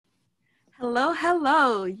Hello,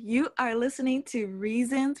 hello. You are listening to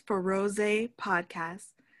Reasons for Rose podcast.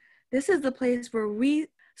 This is the place where we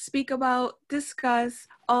speak about, discuss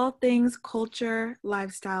all things culture,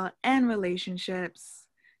 lifestyle, and relationships.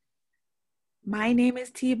 My name is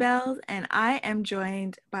T Bells, and I am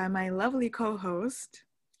joined by my lovely co host.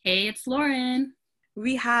 Hey, it's Lauren.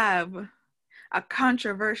 We have a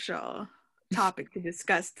controversial topic to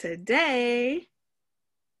discuss today.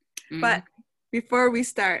 But before we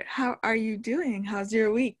start, how are you doing? How's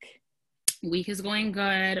your week? Week is going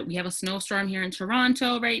good. We have a snowstorm here in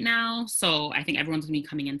Toronto right now, so I think everyone's gonna be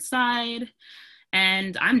coming inside.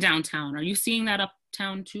 And I'm downtown. Are you seeing that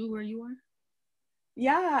uptown too, where you are?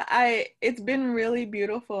 Yeah, it's been really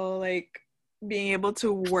beautiful, like being able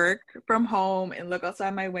to work from home and look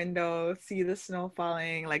outside my window, see the snow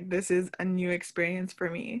falling. Like this is a new experience for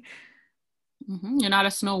me. You're not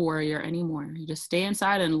a snow warrior anymore. You just stay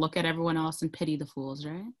inside and look at everyone else and pity the fools,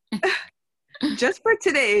 right? Just for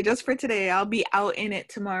today. I'll be out in it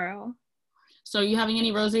tomorrow. So are you having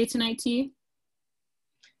any rosé tonight, T?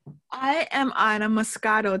 I am on a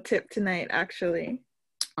Moscato tip tonight, actually.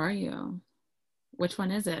 Are you? Which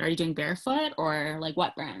one is it? Are you doing Barefoot or like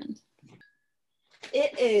what brand?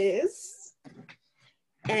 It is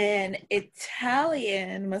an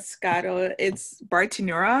Italian Moscato. It's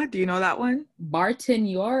Bartinura. Do you know that one?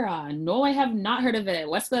 Bartinura. No, I have not heard of it.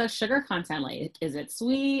 What's the sugar content like? Is it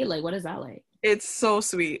sweet? Like, what is that like? It's so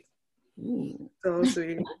sweet. Ooh. So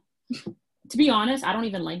sweet. To be honest, I don't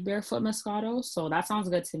even like Barefoot Moscato, so that sounds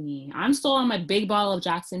good to me. I'm still on my big bottle of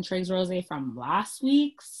Jackson Triggs Rosé from last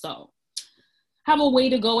week, so have a way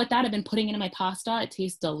to go with that. I've been putting it in my pasta. It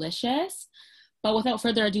tastes delicious. But without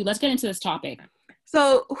further ado, let's get into this topic.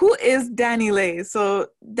 So who is DaniLeigh? So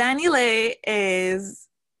DaniLeigh is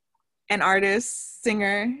an artist,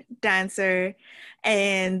 singer, dancer,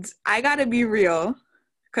 and I gotta be real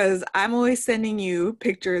because I'm always sending you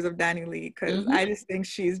pictures of DaniLeigh because I just think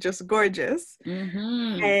she's just gorgeous.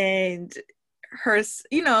 And her,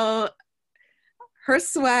 her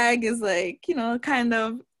swag is like, kind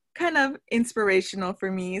of inspirational for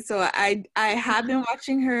me. So I have been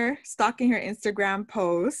watching her, stalking her Instagram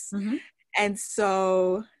posts. And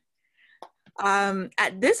so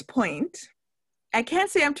at this point, I can't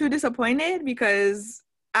say I'm too disappointed because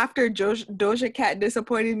after Doja Cat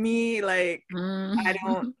disappointed me, like I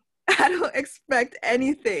don't expect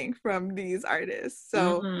anything from these artists.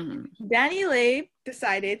 So DaniLeigh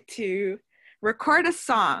decided to record a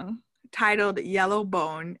song titled Yellow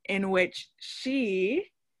Bone, in which she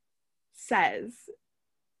says,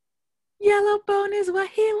 "Yellow bone is what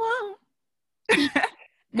he want."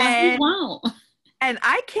 He won't. And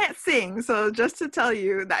I can't sing, so just to tell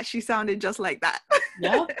you that she sounded just like that.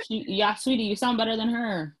 Yeah, sweetie, you sound better than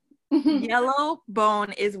her. Yellow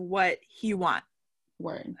bone is what he want.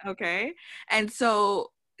 Word. Okay. And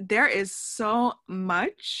so there is so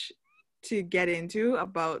much to get into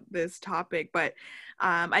about this topic, but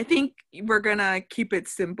I think we're gonna keep it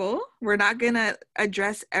simple. We're not gonna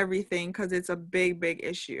address everything because it's a big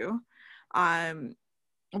issue.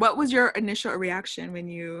 What was your initial reaction when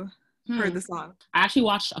you heard the song? I actually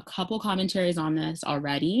watched a couple commentaries on this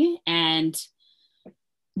already, and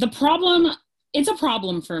the problem, it's a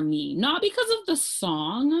problem for me, not because of the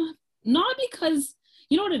song, not because,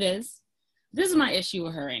 you know what it is? This is my issue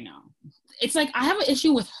with her right now. It's like, I have an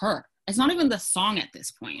issue with her. It's not even the song at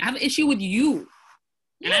this point. I have an issue with you,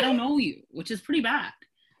 and I don't know you, which is pretty bad,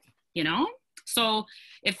 you know? So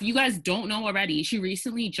if you guys don't know already, she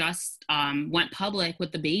recently just went public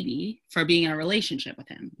with the baby for being in a relationship with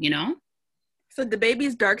him, you know? So the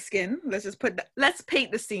baby's dark skin. Let's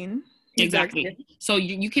paint the scene. Exactly. So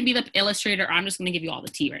you can be the illustrator. I'm just going to give you all the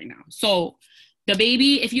tea right now. So the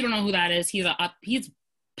baby, if you don't know who that is, he's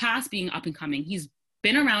past being up and coming. He's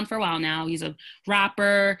been around for a while now. He's a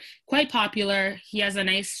rapper, quite popular. He has a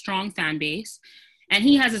nice, strong fan base. And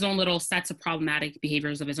he has his own little sets of problematic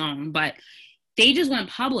behaviors of his own. But they just went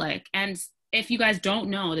public. And if you guys don't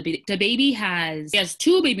know, the baby has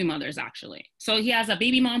two baby mothers, actually. So he has a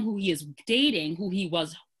baby mom who he is dating, who he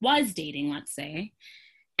was dating, let's say.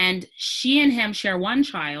 And she and him share one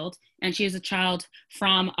child, and she has a child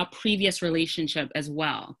from a previous relationship as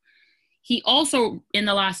well. He also, in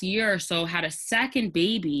the last year or so, had a second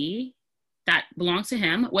baby that belongs to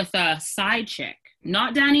him with a side chick.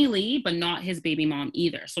 Not DaniLeigh, but not his baby mom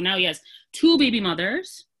either. So now he has two baby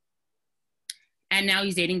mothers, and now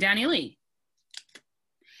he's dating DaniLeigh.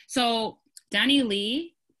 So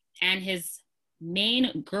DaniLeigh and his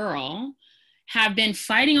main girl have been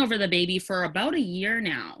fighting over the baby for about a year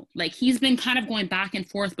now. Like, he's been kind of going back and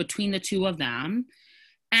forth between the two of them.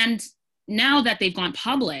 And now that they've gone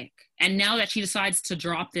public and now that she decides to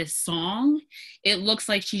drop this song, it looks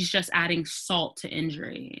like she's just adding salt to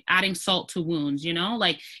injury, adding salt to wounds, you know?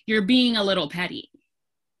 Like, you're being a little petty.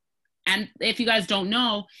 And if you guys don't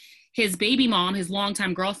know, his baby mom, his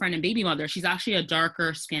longtime girlfriend and baby mother, she's actually a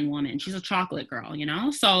darker skinned woman. She's a chocolate girl, you know?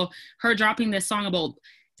 So her dropping this song about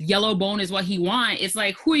yellow bone is what he wants, it's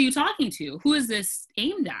like, who are you talking to? Who is this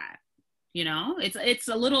aimed at? You know? It's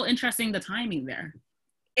a little interesting, the timing there.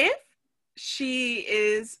 If she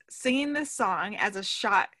is singing this song as a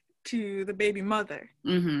shot to the baby mother,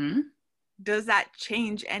 does that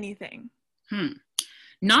change anything?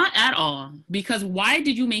 Not at all. Because why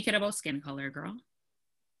did you make it about skin color, girl?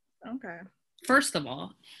 Okay. First of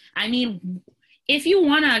all, I mean, if you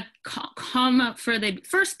want to come for the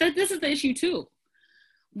first, this is the issue too.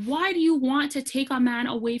 Why do you want to take a man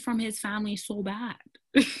away from his family so bad?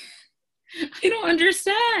 I don't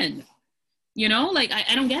understand. You know, like,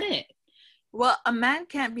 I don't get it. Well, a man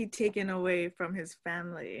can't be taken away from his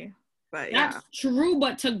family, but That's true,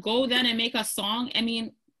 but to go then and make a song, I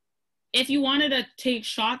mean, if you wanted to take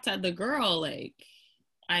shots at the girl, like,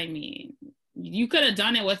 I mean, you could have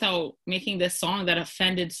done it without making this song that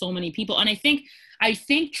offended so many people. And I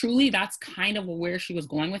think truly that's kind of where she was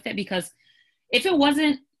going with it, because if it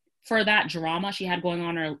wasn't for that drama she had going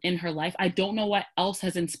on in her life, I don't know what else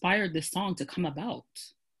has inspired this song to come about.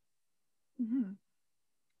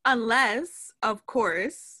 Unless, of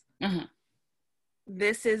course,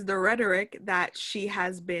 this is the rhetoric that she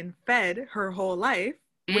has been fed her whole life,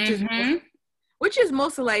 which is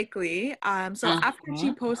most likely. So after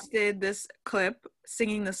she posted this clip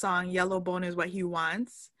singing the song "Yellow Bone is What He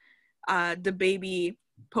Wants," the baby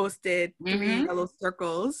posted 3 yellow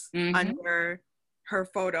circles under her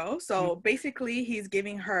photo. So basically, he's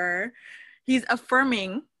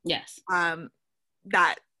affirming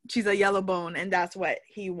that she's a yellow bone and that's what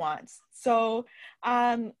he wants. So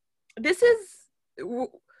this is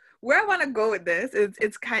where I want to go with this.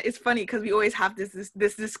 It's funny because we always have this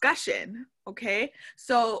discussion. Okay,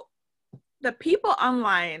 so the people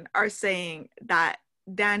online are saying that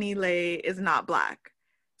DaniLeigh is not Black,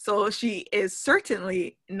 so she is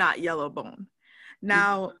certainly not yellow bone.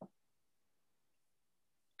 Now,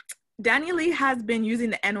 DaniLeigh has been using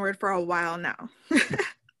the N-word for a while now.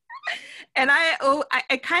 And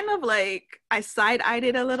I kind of like, I side-eyed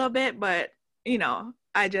it a little bit, but, you know,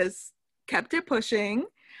 I just kept it pushing.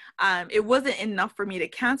 It wasn't enough for me to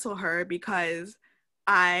cancel her because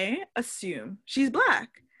I assume she's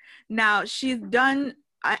Black. Now, she's done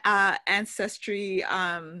ancestry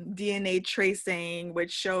DNA tracing,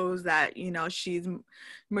 which shows that, you know, she's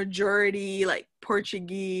majority like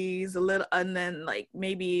Portuguese, a little, and then like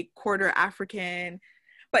maybe quarter African,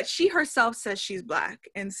 but she herself says she's Black.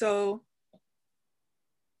 And so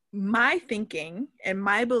my thinking and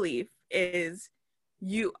my belief is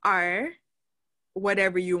you are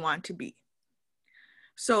whatever you want to be.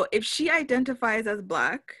 So if she identifies as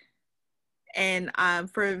Black, and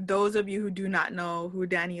for those of you who do not know who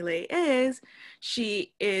DaniLeigh is,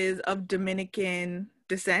 she is of Dominican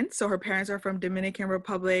descent. So her parents are from Dominican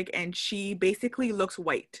Republic, and she basically looks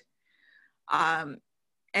white. And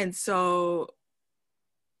so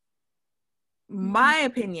my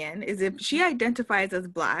opinion is if she identifies as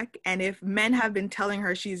Black, and if men have been telling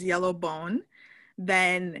her she's yellow bone,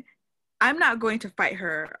 then I'm not going to fight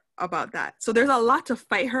her about that. So there's a lot to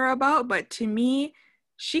fight her about, but to me,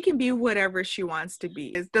 she can be whatever she wants to be.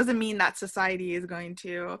 It doesn't mean that society is going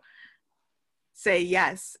to say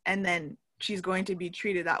yes, and then she's going to be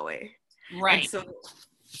treated that way. Right. And so,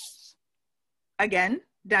 again,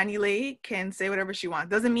 DaniLeigh can say whatever she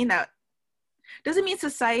wants. Doesn't mean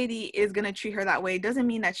society is going to treat her that way. Doesn't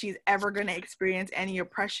mean that she's ever going to experience any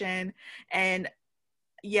oppression. And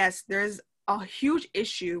yes, there's a huge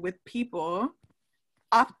issue with people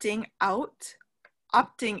opting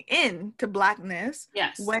in to Blackness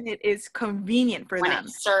when it is convenient for them. When it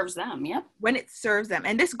serves them, yep. When it serves them.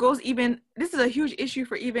 And this is a huge issue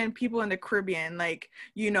for even people in the Caribbean, like,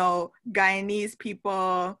 you know, Guyanese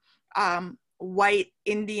people, white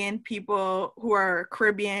Indian people who are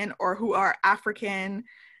Caribbean or who are African,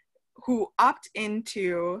 who opt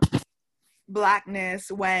into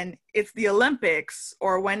Blackness when it's the Olympics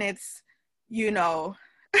or when it's, you know,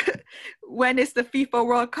 when it's the FIFA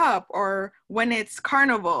World Cup or when it's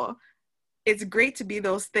Carnival. It's great to be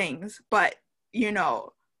those things, but, you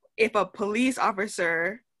know, if a police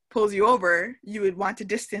officer pulls you over, you would want to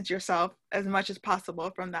distance yourself as much as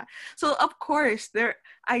possible from that. So of course,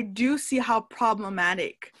 I do see how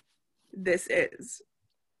problematic this is.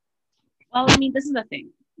 Well, I mean, this is the thing.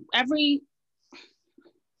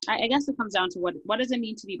 I guess it comes down to what does it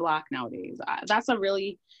mean to be Black nowadays? That's a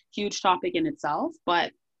really huge topic in itself.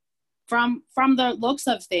 But from the looks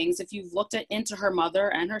of things, if you've looked into her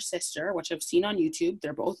mother and her sister, which I've seen on YouTube,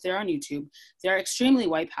 they're both there on YouTube. They're extremely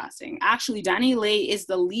white passing. Actually, DaniLeigh is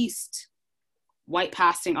the least white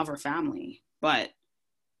passing of her family. But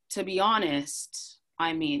to be honest,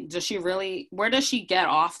 I mean, where does she get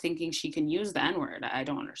off thinking she can use the N-word? I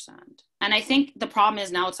don't understand. And I think the problem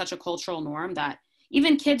is now it's such a cultural norm that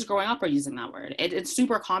even kids growing up are using that word. It's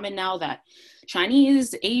super common now that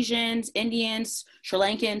Chinese, Asians, Indians, Sri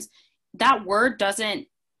Lankans, that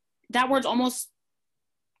word's almost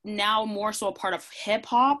now more so a part of hip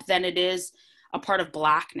hop than it is a part of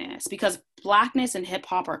Blackness, because Blackness and hip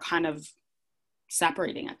hop are kind of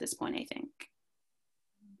separating at this point, I think,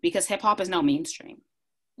 because hip hop is now mainstream.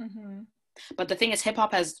 Mm-hmm. But the thing is, hip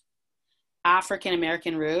hop has African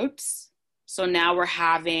American roots. So now we're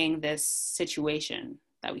having this situation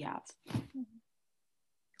that we have.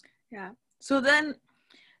 Yeah. So then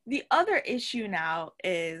the other issue now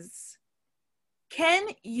is, can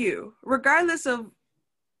you, regardless of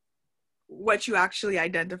what you actually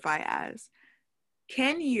identify as,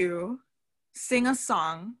 can you sing a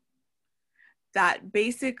song that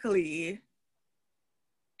basically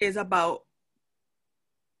is about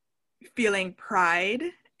feeling pride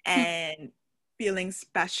and feeling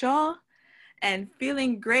special and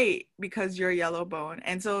feeling great because you're yellow bone?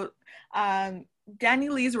 And so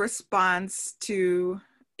DaniLeigh's response to,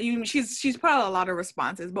 she's put out a lot of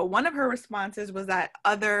responses, but one of her responses was that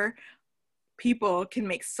other people can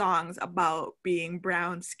make songs about being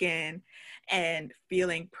brown skin and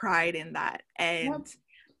feeling pride in that. And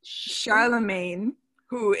Charlemagne,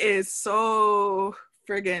 who is so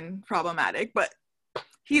friggin' problematic, but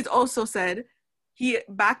he's also said, he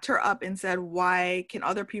backed her up and said, why can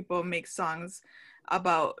other people make songs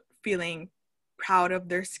about feeling proud of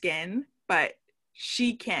their skin, but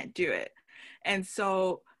she can't do it? And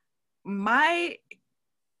so my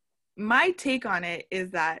take on it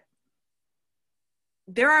is that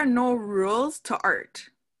there are no rules to art.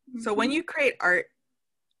 Mm-hmm. So when you create art,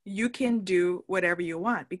 you can do whatever you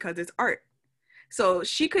want because it's art. So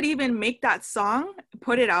she could even make that song,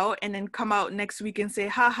 put it out, and then come out next week and say,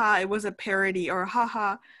 haha, it was a parody, or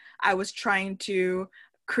haha, I was trying to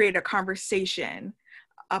create a conversation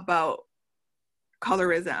about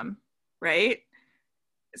colorism, right?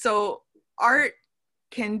 So art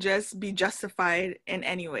can just be justified in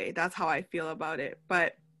any way. That's how I feel about it.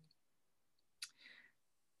 But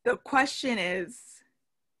the question is,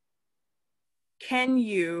 can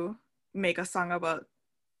you make a song about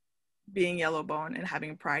being yellow bone and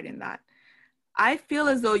having pride in that? I feel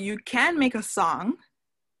as though you can make a song,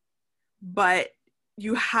 but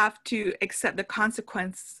you have to accept the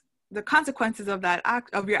consequences of that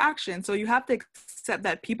of your action. So you have to accept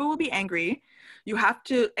that people will be angry. You have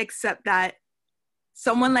to accept that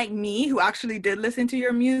someone like me, who actually did listen to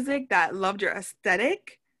your music, that loved your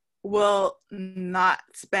aesthetic, will not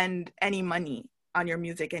spend any money on your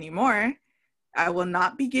music anymore. I will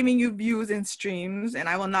not be giving you views and streams, and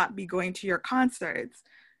I will not be going to your concerts.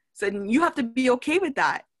 So you have to be okay with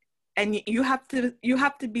that. And you have to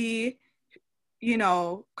be,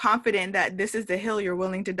 confident that this is the hill you're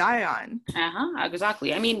willing to die on.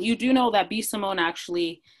 Exactly. I mean, you do know that B. Simone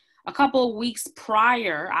actually, a couple weeks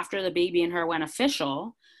prior, after The Baby and Her went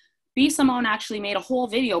official, B. Simone actually made a whole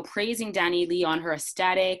video praising DaniLeigh on her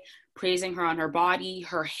aesthetic, praising her on her body,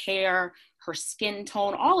 her hair, her skin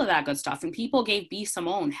tone, all of that good stuff. And people gave B.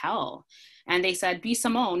 Simone hell. And they said, B.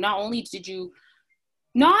 Simone, not only did you,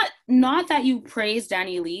 not that you praised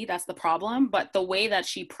DaniLeigh, that's the problem, but the way that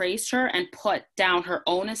she praised her and put down her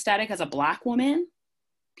own aesthetic as a Black woman,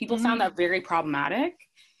 people found that very problematic.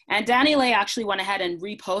 And DaniLeigh actually went ahead and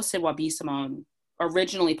reposted what B. Simone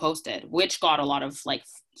originally posted, which got a lot of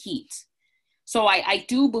heat. So I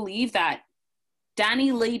do believe that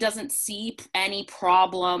DaniLeigh doesn't see any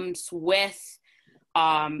problems with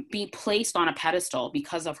being placed on a pedestal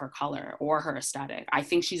because of her color or her aesthetic. I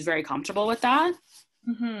think she's very comfortable with that,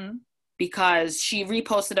 because she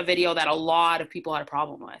reposted a video that a lot of people had a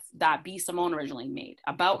problem with, that B. Simone originally made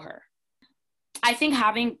about her. I think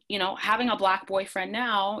having a Black boyfriend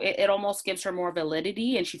now, it almost gives her more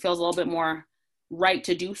validity, and she feels a little bit more right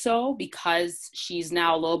to do so because she's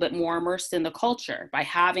now a little bit more immersed in the culture by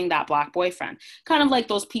having that Black boyfriend. Kind of like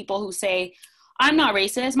those people who say, I'm not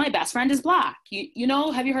racist, my best friend is Black.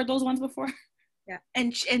 Have you heard those ones before? Yeah.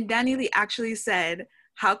 And DaniLeigh actually said,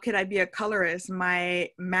 how could I be a colorist? My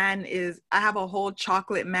man I have a whole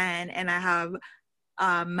chocolate man and I have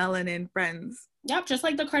melanin friends. Yep, just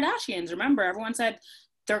like the Kardashians. Remember, everyone said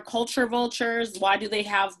they're culture vultures. Why do they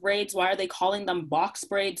have braids? Why are they calling them box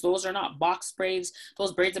braids? Those are not box braids.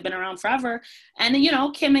 Those braids have been around forever. And then, you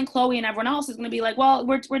know, Kim and Chloe and everyone else is going to be like, well,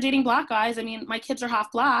 we're dating black guys. I mean, my kids are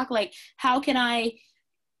half black. Like, how can I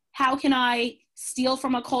steal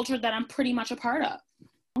from a culture that I'm pretty much a part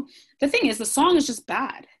of? The thing is, the song is just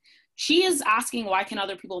bad. She is asking, why can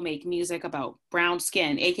other people make music about brown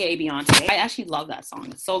skin, aka Beyonce? I actually love that song.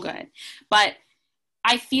 It's so good. But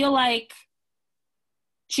I feel like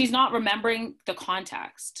she's not remembering the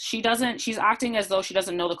context. She's acting as though she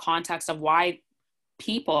doesn't know the context of why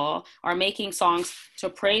people are making songs to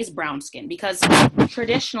praise brown skin. Because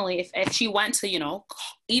traditionally, if she went to, you know,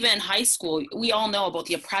 even high school, we all know about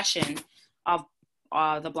the oppression of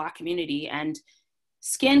the Black community, and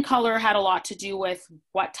skin color had a lot to do with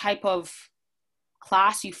what type of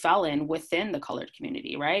class you fell in within the colored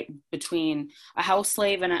community, right? Between a house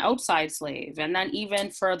slave and an outside slave, and then even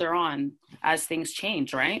further on as things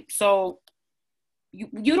change, right? So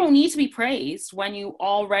you don't need to be praised when you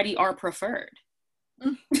already are preferred.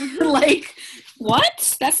 Like,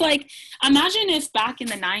 what? That's like, imagine if back in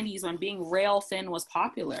the 90s when being rail thin was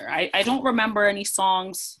popular. I don't remember any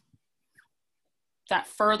songs that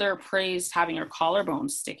further praised having your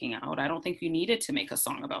collarbones sticking out. I don't think you needed to make a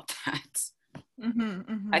song about that.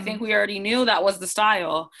 I think we already knew that was the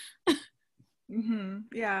style.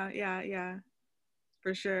 Yeah,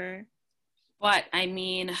 for sure. But I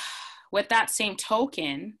mean, with that same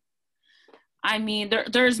token, I mean,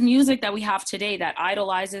 there's music that we have today that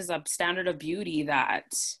idolizes a standard of beauty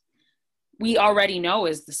that we already know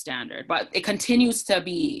is the standard, but it continues to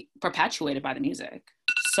be perpetuated by the music.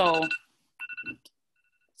 So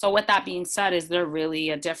with that being said, is there really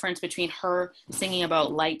a difference between her singing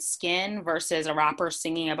about light skin versus a rapper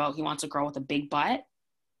singing about he wants a girl with a big butt?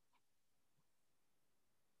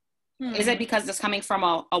 Is it because it's coming from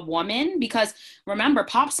a woman? Because remember,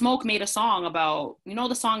 Pop Smoke made a song about, you know,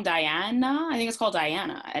 the song Diana? I think it's called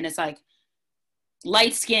Diana. And it's like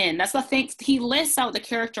light skin. That's the thing. He lists out the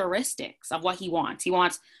characteristics of what he wants. He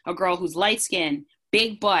wants a girl who's light skin,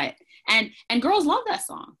 big butt. And girls love that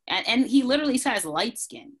song. And he literally says light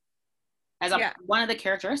skin as one of the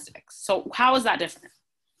characteristics. So how is that different?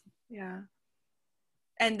 Yeah.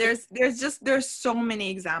 And there's so many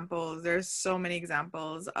examples. There's so many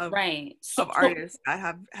examples of artists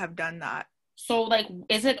that have done that. So like,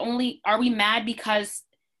 are we mad because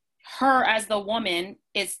her as the woman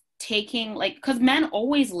is taking, like, because men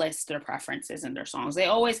always list their preferences in their songs. They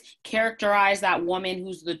always characterize that woman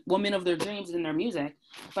who's the woman of their dreams in their music.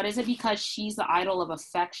 But is it because she's the idol of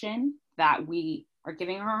affection that we are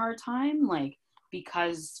giving her a hard time? Like,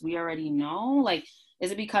 because we already know? Like,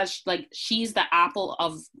 is it because like she's the apple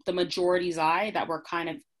of the majority's eye that we're kind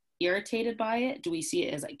of irritated by it? Do we see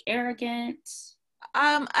it as like arrogant?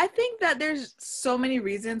 I think that there's so many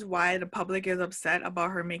reasons why the public is upset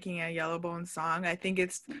about her making a Yellowbone song. I think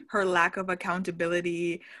it's her lack of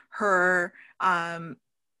accountability, her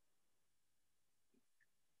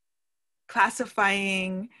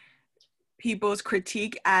classifying people's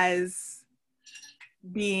critique as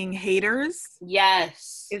being haters.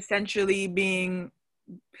 Yes. Essentially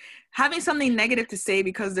having something negative to say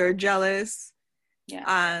because they're jealous.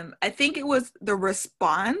 Yeah. I think it was the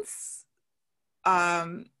response.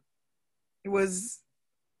 The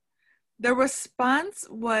response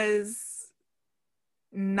was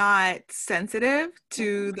not sensitive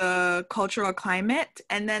to the cultural climate.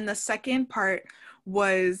 And then the second part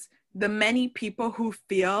was the many people who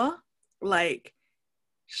feel like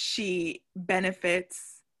she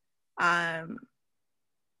benefits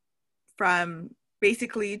from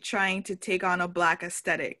basically trying to take on a Black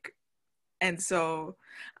aesthetic. And so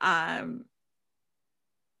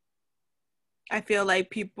I feel like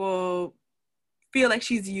people feel like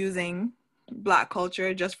she's using Black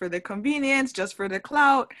culture just for the convenience, just for the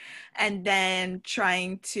clout, and then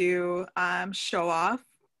trying to show off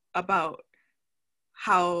about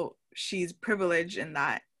how she's privileged in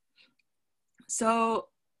that. So,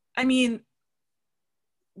 I mean,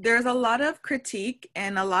 there's a lot of critique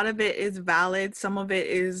and a lot of it is valid. Some of it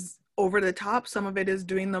is over the top. Some of it is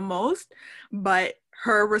doing the most, but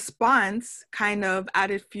her response kind of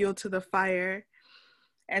added fuel to the fire.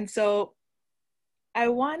 And so I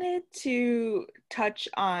wanted to touch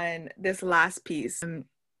on this last piece.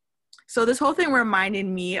 So this whole thing reminded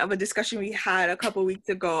me of a discussion we had a couple weeks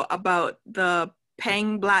ago about the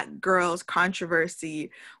Pang Black Girls controversy,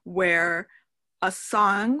 where a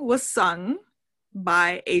song was sung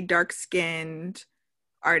by a dark-skinned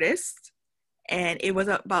artist, and it was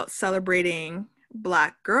about celebrating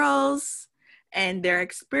Black girls and their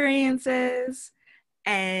experiences.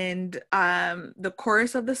 And the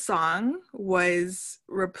chorus of the song was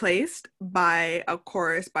replaced by a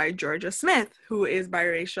chorus by Georgia Smith, who is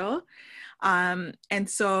biracial. And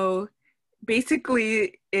so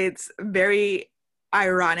basically it's very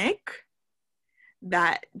ironic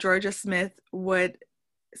that Georgia Smith would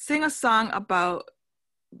sing a song about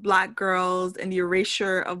Black girls and the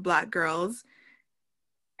erasure of Black girls,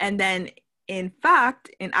 and then in fact,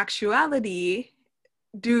 in actuality,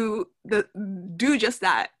 do just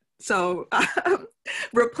that. So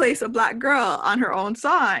replace a Black girl on her own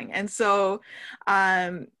song. And so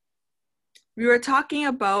we were talking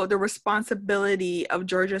about the responsibility of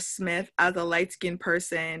Georgia Smith as a light-skinned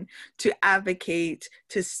person to advocate,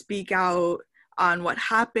 to speak out on what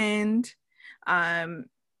happened. And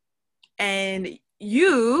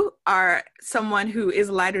you are someone who is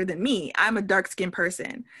lighter than me. I'm a dark-skinned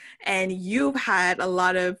person. And you've had a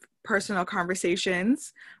lot of personal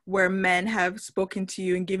conversations where men have spoken to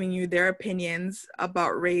you and giving you their opinions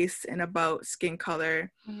about race and about skin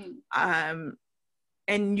color. Mm-hmm.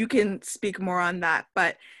 And you can speak more on that.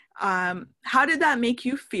 But how did that make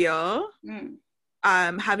you feel,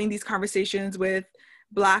 having these conversations with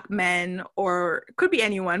Black men, or could be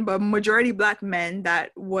anyone, but majority Black men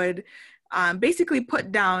that would basically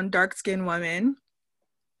put down dark-skinned women?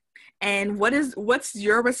 And what's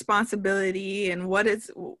your responsibility, and what is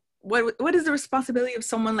the responsibility of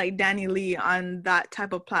someone like DaniLeigh on that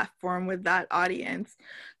type of platform with that audience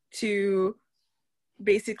to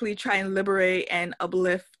basically try and liberate and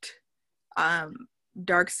uplift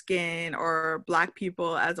dark skin or Black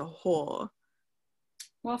people as a whole?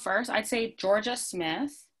 Well, first, I'd say Georgia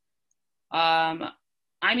Smith.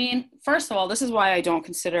 I mean, first of all, this is why I don't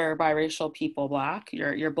consider biracial people Black.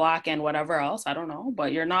 You're Black and whatever else, I don't know,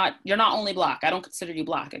 but you're not only Black. I don't consider you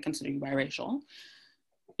Black. I consider you biracial.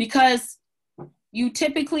 Because you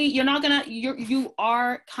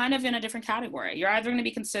are kind of in a different category. You're either going to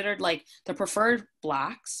be considered like the preferred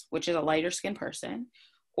Blacks, which is a lighter skinned person,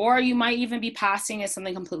 or you might even be passing as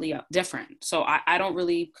something completely different. So I don't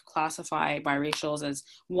really classify biracials as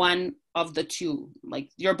one of the two. Like,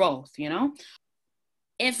 you're both, you know?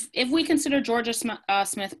 If we consider Georgia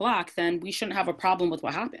Smith Black, then we shouldn't have a problem with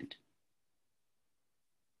what happened.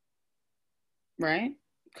 Right?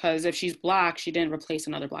 Because if she's Black, she didn't replace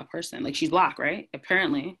another Black person. Like, she's Black, right?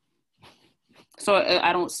 Apparently. So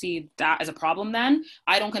I don't see that as a problem then.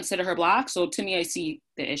 I don't consider her Black. So to me, I see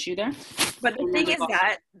the issue there. But the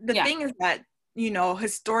thing is that, you know,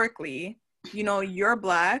 historically, you know, you're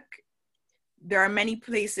Black. There are many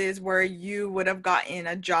places where you would have gotten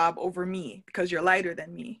a job over me because you're lighter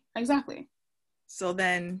than me. Exactly. So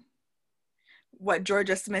then what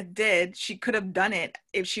Georgia Smith did, she could have done it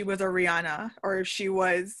if she was a Rihanna, or if she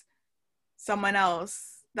was someone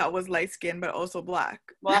else that was light-skinned but also Black.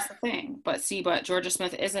 Well, that's the thing. But Georgia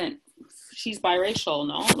Smith she's biracial,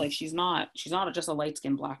 no? Like, she's not just a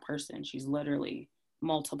light-skinned Black person. She's literally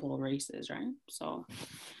multiple races, right? So,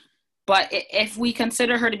 but if we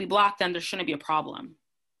consider her to be Black, then there shouldn't be a problem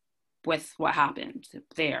with what happened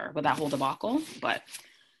there with that whole debacle. But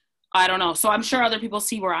I don't know. So I'm sure other people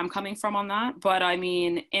see where I'm coming from on that. But I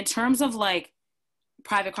mean, in terms of like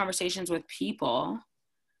private conversations with people,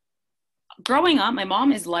 growing up, my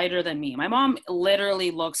mom is lighter than me. My mom literally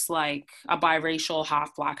looks like a biracial,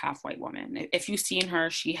 half Black, half white woman. If you've seen her,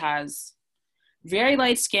 she has very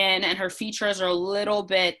light skin and her features are a little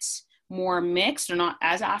bit more mixed. They're not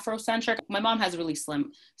as Afrocentric. My mom has really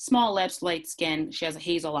small lips, light skin. She has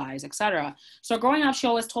hazel eyes, etc. So growing up, she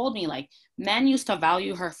always told me, like, men used to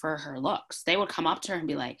value her for her looks. They would come up to her and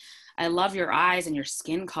be like, I love your eyes and your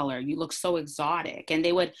skin color. You look so exotic. And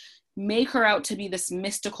they would make her out to be this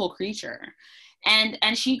mystical creature. And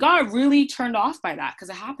she got really turned off by that because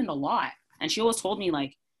it happened a lot. And she always told me,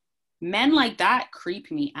 like, men like that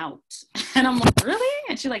creep me out. And I'm like, really?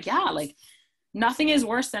 And she's like, yeah, like, nothing is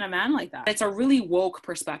worse than a man like that. It's a really woke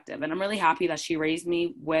perspective. And I'm really happy that she raised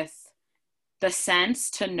me with the sense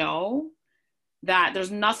to know that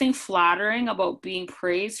there's nothing flattering about being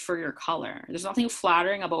praised for your color. There's nothing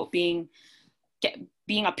flattering about being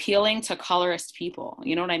appealing to colorist people.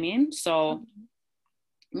 You know what I mean? So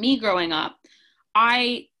me growing up,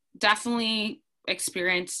 I definitely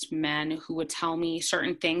experienced men who would tell me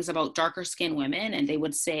certain things about darker skinned women, and they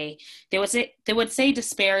would say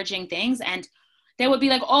disparaging things, and they would be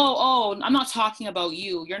like, oh, I'm not talking about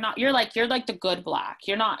you. You're like the good Black.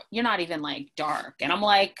 You're not even like dark. And I'm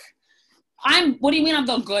like, what do you mean I'm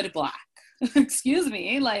the good Black? Excuse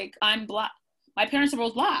me. Like, I'm Black. My parents are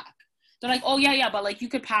both Black. they're like, oh yeah, but like you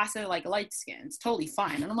could pass it like light skin. It's totally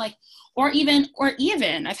fine. And I'm like, or even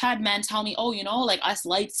I've had men tell me, oh, you know, like us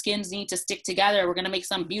light skins need to stick together. We're going to make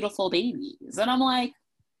some beautiful babies. And I'm like,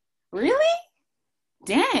 really?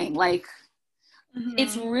 Dang. Like,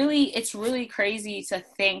 it's really crazy to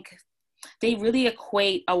think they really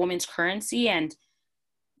equate a woman's currency and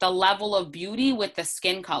the level of beauty with the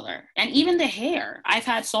skin color and even the hair. I've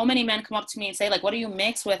had so many men come up to me and say, like, what do you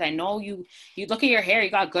mix with? I know you look at your hair, you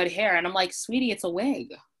got good hair. And I'm like, sweetie, it's a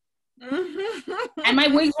wig. And my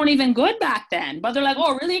wigs weren't even good back then, but they're like,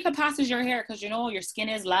 oh, really? It could pass as your hair because, you know, your skin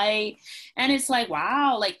is light. And it's like,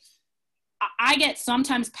 wow. Like, I get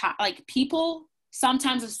sometimes like people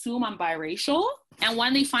sometimes assume I'm biracial, and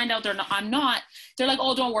when they find out I'm not, they're like,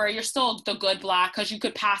 oh, don't worry, you're still the good black because you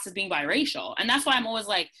could pass as being biracial. And that's why I'm always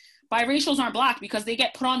like, biracials aren't black, because they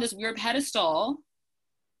get put on this weird pedestal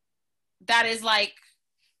that is like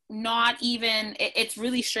not even, it's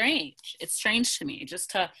really strange. It's strange to me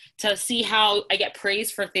just to see how I get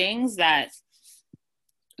praised for things that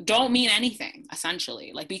don't mean anything,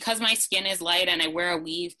 essentially. Like, because my skin is light and I wear a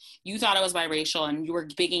weave, you thought I was biracial and you were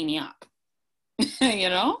bigging me up. You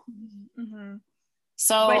know? Mm-hmm.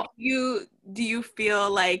 So but do you feel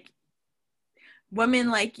like women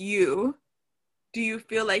like you, do you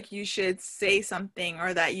feel like you should say something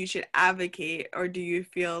or that you should advocate, or do you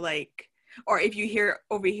feel like, or if you hear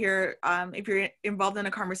over here, if you're involved in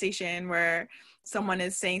a conversation where someone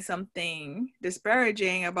is saying something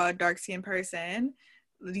disparaging about a dark-skinned person,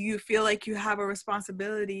 do you feel like you have a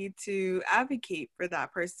responsibility to advocate for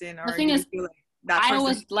that person? Or the thing is, feel like that I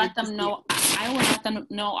always let them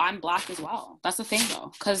know I'm black as well. That's the thing,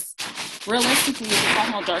 though, because realistically, if you're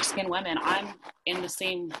talking about dark-skinned women, I'm in the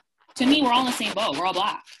same, to me, we're all in the same boat. We're all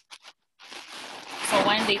black. So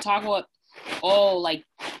when they talk about, oh, like,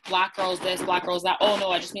 black girls this, black girls that, oh, no,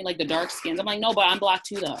 I just mean, like, the dark skins. I'm like, no, but I'm black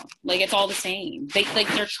too, though. Like, it's all the same.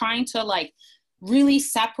 They're trying to, like, really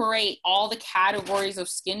separate all the categories of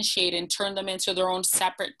skin shade and turn them into their own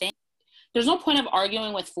separate thing. There's no point of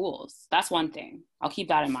arguing with fools. That's one thing. I'll keep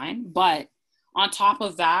that in mind. But on top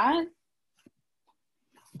of that,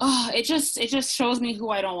 it just shows me who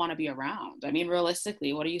I don't want to be around. I mean,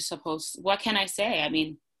 realistically, what can I say? I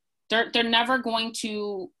mean, they're never going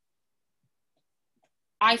to,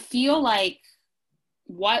 I feel like,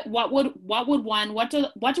 what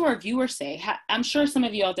do our viewers say? I'm sure some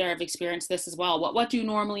of you out there have experienced this as well. What do you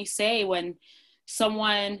normally say when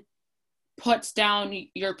someone puts down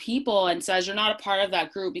your people and says you're not a part of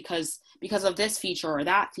that group because of this feature or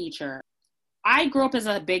that feature? I grew up as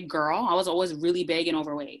a big girl. I was always really big and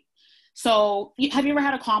overweight. So have you ever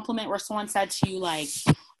had a compliment where someone said to you, like,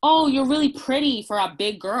 oh, you're really pretty for a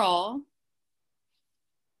big girl?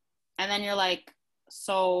 And then you're like,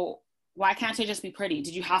 so why can't I just be pretty?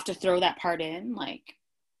 Did you have to throw that part in? Like,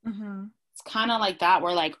 It's kind of like that,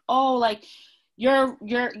 where like, oh, like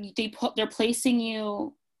they're placing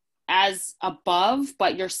you as above,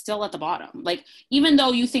 but you're still at the bottom. Like, even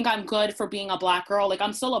though you think I'm good for being a black girl, like,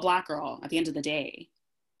 I'm still a black girl at the end of the day.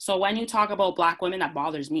 So when you talk about black women, that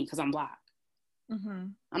bothers me because I'm black.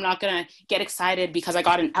 I'm not gonna get excited because I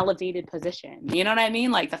got an elevated position. You know what I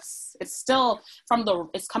mean? Like, it's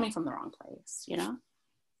coming from the wrong place, you know?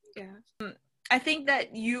 Yeah. I think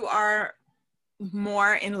that you are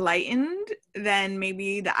more enlightened than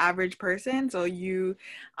maybe the average person. So you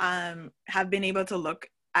have been able to look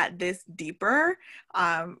at this deeper,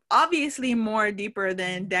 obviously more deeper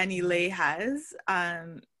than DaniLeigh has,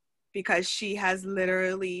 because she has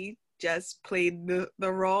literally just played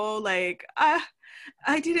the role like,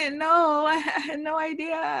 I didn't know, I had no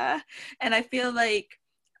idea. And I feel like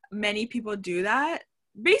many people do that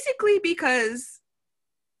basically because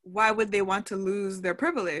why would they want to lose their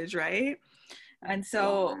privilege, right? And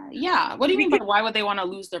so yeah, what do you mean by why would they want to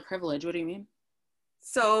lose their privilege? What do you mean?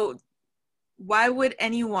 So why would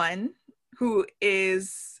anyone who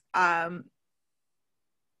is at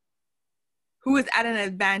an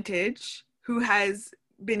advantage, who has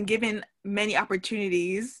been given many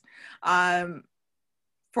opportunities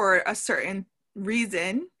for a certain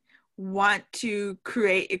reason, want to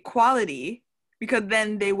create equality? Because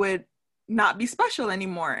then they would not be special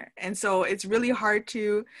anymore. And so it's really hard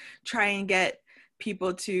to try and get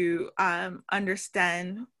people to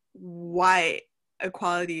understand why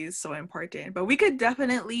equality is so important. But we could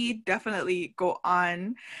definitely go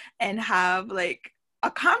on and have like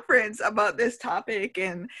a conference about this topic,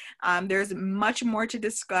 and there's much more to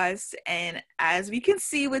discuss. And as we can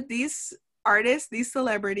see with these artists, these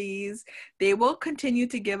celebrities, they will continue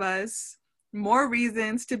to give us more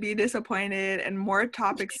reasons to be disappointed and more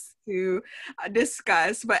topics to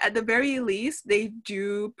discuss. But at the very least, they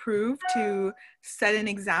do prove to set an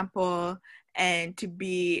example and to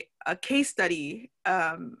be a case study,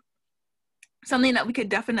 something that we could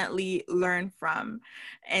definitely learn from.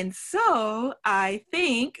 And so I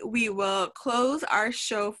think we will close our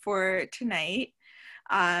show for tonight.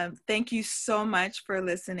 Thank you so much for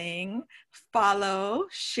listening. Follow,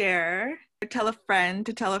 share, tell a friend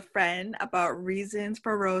to tell a friend about Reasons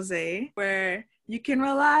for Rose, where you can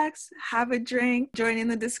relax, have a drink, join in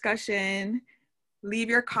the discussion, leave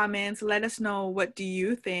your comments. Let us know, what do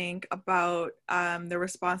you think about the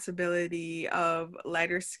responsibility of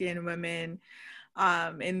lighter skinned women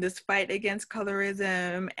in this fight against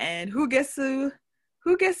colorism, and who gets to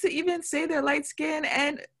even say they're light skinned,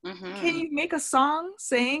 and can you make a song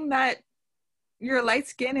saying that you're light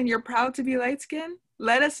skinned and you're proud to be light skinned?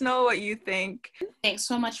 Let us know what you think. Thanks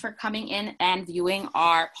so much for coming in and viewing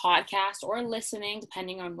our podcast, or listening,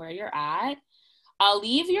 depending on where you're at.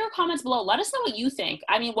 Leave your comments below. Let us know what you think.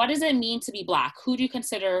 I mean, what does it mean to be Black? Who do you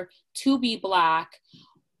consider to be Black?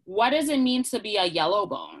 What does it mean to be a yellow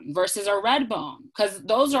bone versus a red bone? Because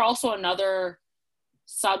those are also another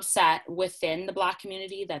subset within the Black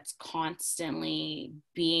community that's constantly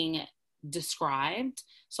being described.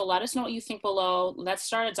 So let us know what you think below. Let's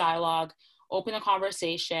start a dialogue. Open the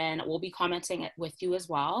conversation. We'll be commenting with you as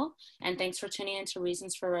well. And thanks for tuning in to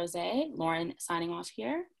Reasons for Rose. Lauren signing off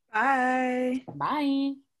here. Bye.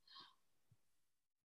 Bye.